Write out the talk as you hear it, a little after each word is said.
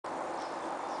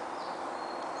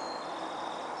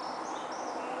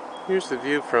Here's the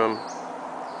view from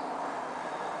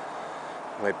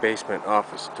my basement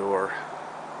office door.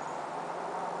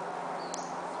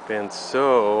 It's been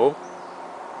so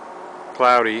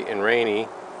cloudy and rainy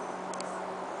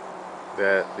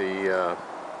that the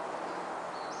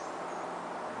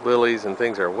lilies and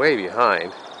things are way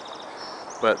behind,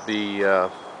 but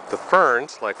the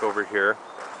ferns, like over here,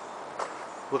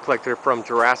 look like they're from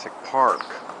Jurassic Park,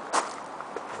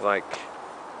 like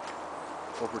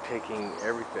overtaking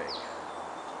everything.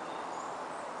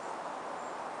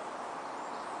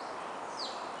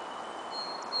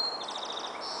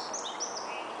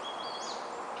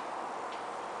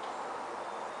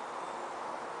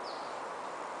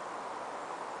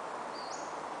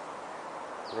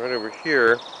 Right over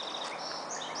here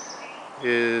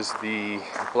is the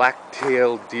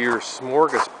blacktail deer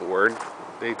smorgasbord.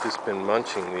 They've just been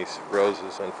munching these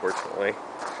roses, unfortunately.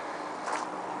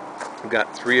 We've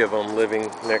got 3 of them living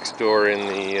next door in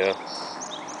the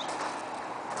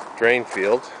drain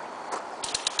field.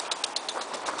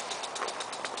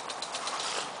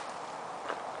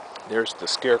 There's the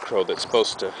scarecrow that's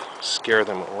supposed to scare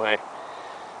them away.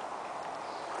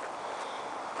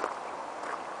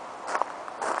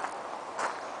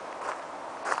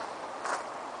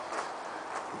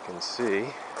 You can see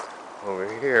over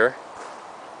here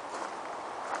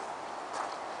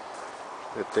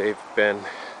that they've been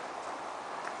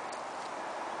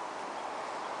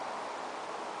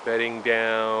bedding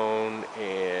down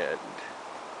and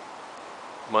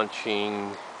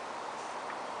munching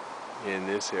in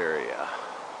this area.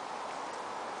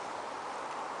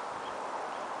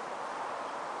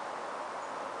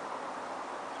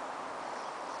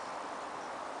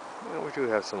 Well, we do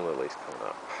have some lilies coming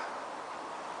up.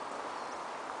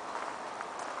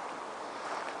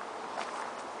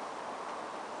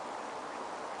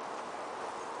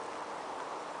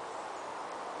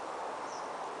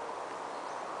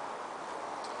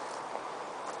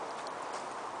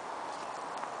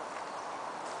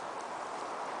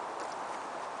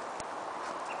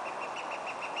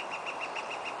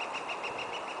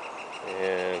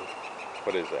 And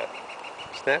what is that?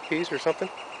 Snap peas or something?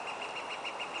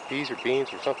 Peas or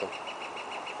beans or something.